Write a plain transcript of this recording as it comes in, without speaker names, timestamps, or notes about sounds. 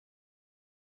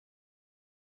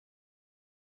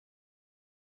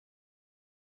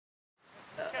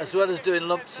As well as doing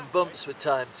lumps and bumps with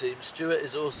Time Team, Stewart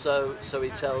is also, so he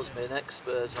tells me, an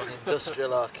expert on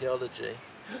industrial archaeology.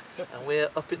 And we're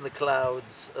up in the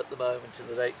clouds at the moment in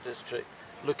the Lake District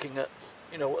looking at,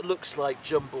 you know, what looks like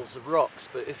jumbles of rocks,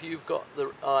 but if you've got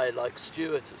the eye like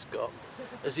Stewart has got,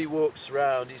 as he walks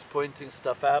around he's pointing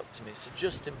stuff out to me. So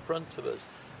just in front of us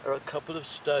are a couple of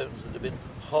stones that have been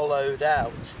hollowed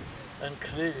out and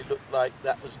clearly look like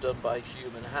that was done by a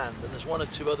human hand, and there's one or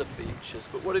two other features.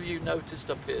 But what have you noticed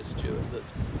up here, Stewart, that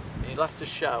you'll have to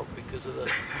shout because of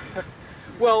the...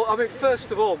 Well, I mean,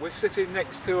 first of all, we're sitting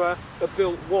next to a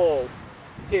built wall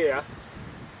here.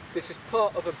 This is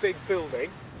part of a big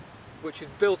building which is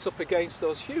built up against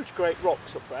those huge great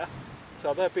rocks up there.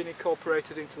 So they've been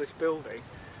incorporated into this building.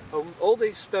 All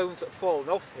these stones that have fallen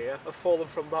off here have fallen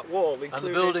from that wall, including... And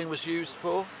the building was used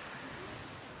for?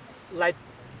 Lead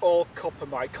or copper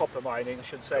mining, I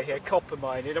should say here, copper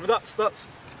mining. I mean, that's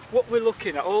what we're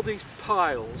looking at. All these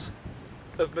piles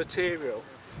of material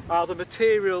are the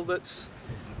material that's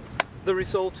the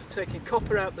result of taking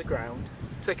copper out of the ground,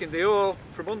 taking the ore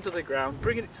from under the ground,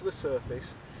 bringing it to the surface,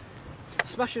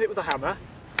 smashing it with a hammer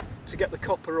to get the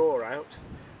copper ore out,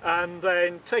 and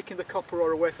then taking the copper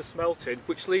ore away for smelting,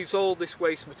 which leaves all this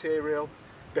waste material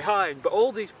behind. But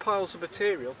all these piles of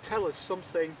material tell us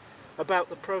something about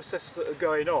the processes that are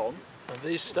going on. And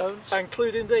these stones?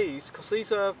 Including these, because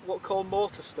these are what are called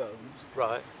mortar stones.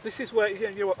 Right. This is where, you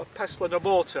know what a pestle and a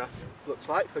mortar looks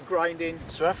like for grinding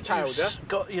So after powder. you've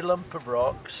got your lump of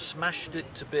rock, smashed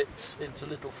it to bits into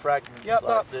little fragments Yeah,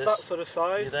 like this, that sort of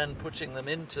size. you're then putting them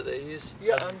into these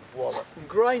and voila.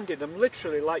 grinding them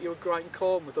literally like you would grind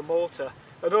corn with a mortar.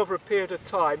 And over a period of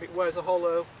time it wears a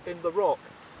hollow in the rock.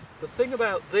 The thing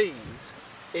about these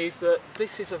is that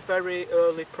this is a very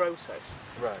early process.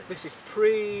 Right. This is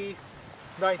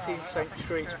pre-19th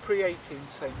century, it's pre-18th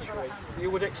century. You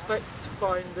would expect to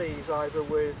find these either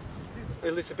with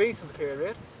Elizabethan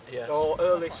period, Yes. or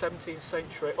early 17th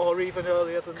century, or even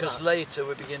earlier than that. Because later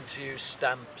we begin to use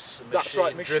stamps and That's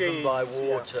right, driven by machines,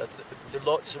 water. There are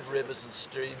lots of rivers and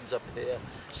streams up here,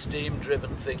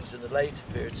 steam-driven things in the later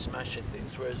period, smashing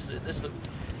things. Whereas this, look,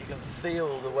 you can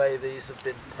feel the way these have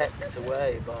been pecked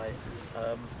away by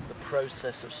the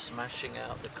process of smashing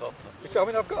out the copper. I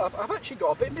mean, I've actually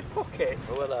got a bit in my pocket.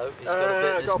 Oh hello, he's got a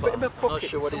bit in his in my pocket. pocket. I'm not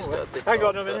sure what he's got a bit Hang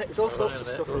on of, a minute, there's all sorts of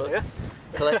stuff in here.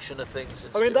 Collection of things.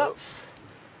 I mean, that's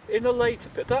in a later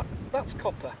bit. That's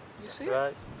copper. You see it?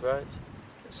 Right, right.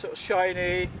 It's sort of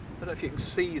shiny. I don't know if you can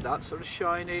see that sort of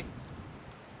shiny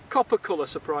copper colour,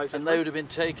 surprisingly. And they would have been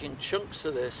taking chunks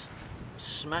of this,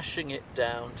 smashing it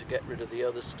down to get rid of the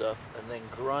other stuff, and then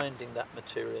grinding that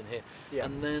material in here. Yeah.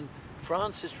 And then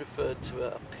Francis referred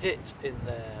to a pit in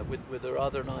there with a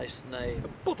rather nice name.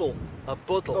 A buddle. A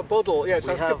buddle. A buddle. Yeah, it We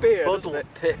sounds have like a beer, buddle doesn't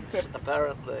it? pits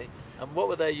apparently. And what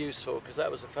were they used for? Because that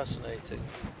was fascinating.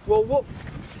 Well,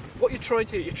 what you're trying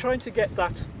to do, you're trying to get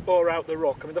that ore out the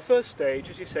rock. I mean, the first stage,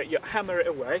 as you say, you hammer it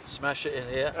away. Smash it in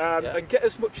here. Yeah. And get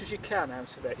as much as you can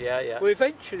out of it. Yeah, yeah. Well,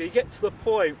 eventually you get to the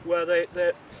point where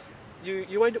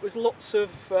you end up with lots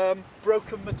of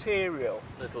broken material.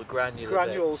 Little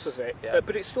granules bits. Of it. Yeah.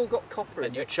 But it's still got copper in it.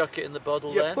 And you chuck it in the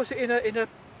bottle Yeah, then? put it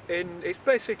in it's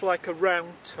basically like a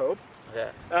round tub.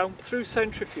 Yeah. Through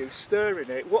centrifuge, stirring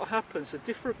it, what happens, the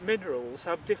different minerals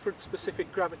have different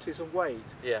specific gravities and weight.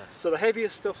 Yes. So the heavier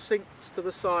stuff sinks to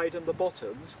the side and the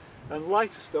bottoms, and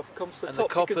lighter stuff comes to the And top.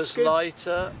 the copper's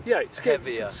lighter, yeah, it's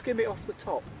heavier. You can skim it off the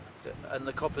top. And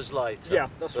the copper's lighter. Yeah,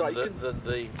 that's right. Than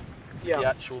the Yeah.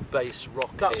 actual base rock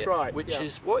That's here, right, which yeah.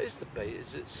 is, what is the base?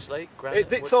 Is it slate,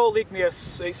 granite? It's all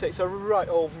igneous. It's a right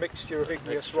old mixture of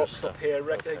igneous Mixture of rocks stuff. up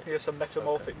here, Okay. igneous and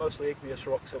metamorphic, mostly igneous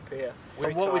rocks up here.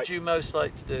 And what would you most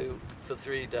like to do for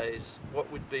 3 days?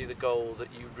 What would be the goal that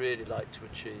you'd really like to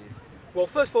achieve? Well,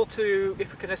 first of all,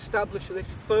 if we can establish that this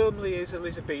firmly is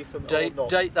Elizabethan or not.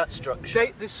 Date that structure.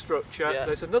 Date this structure. Yeah.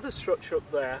 There's another structure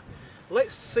up there.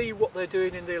 Let's see what they're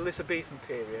doing in the Elizabethan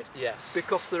period. Yes.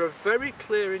 Because there are very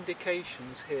clear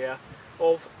indications here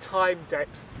of time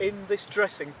depth in this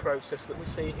dressing process that we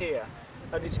see here.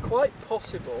 And it's quite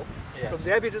possible, Yes. from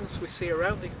the evidence we see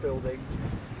around these buildings,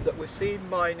 that we're seeing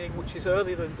mining which is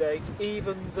earlier than date,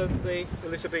 even than the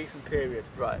Elizabethan period.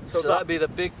 Right. So So that'd be the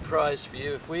big prize for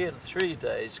you if we in 3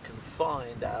 days can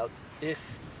find out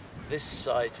if this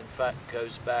site in fact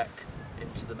goes back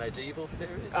into the medieval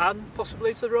period. And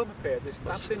possibly to the Roman period. There's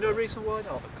absolutely no reason why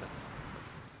not. Okay.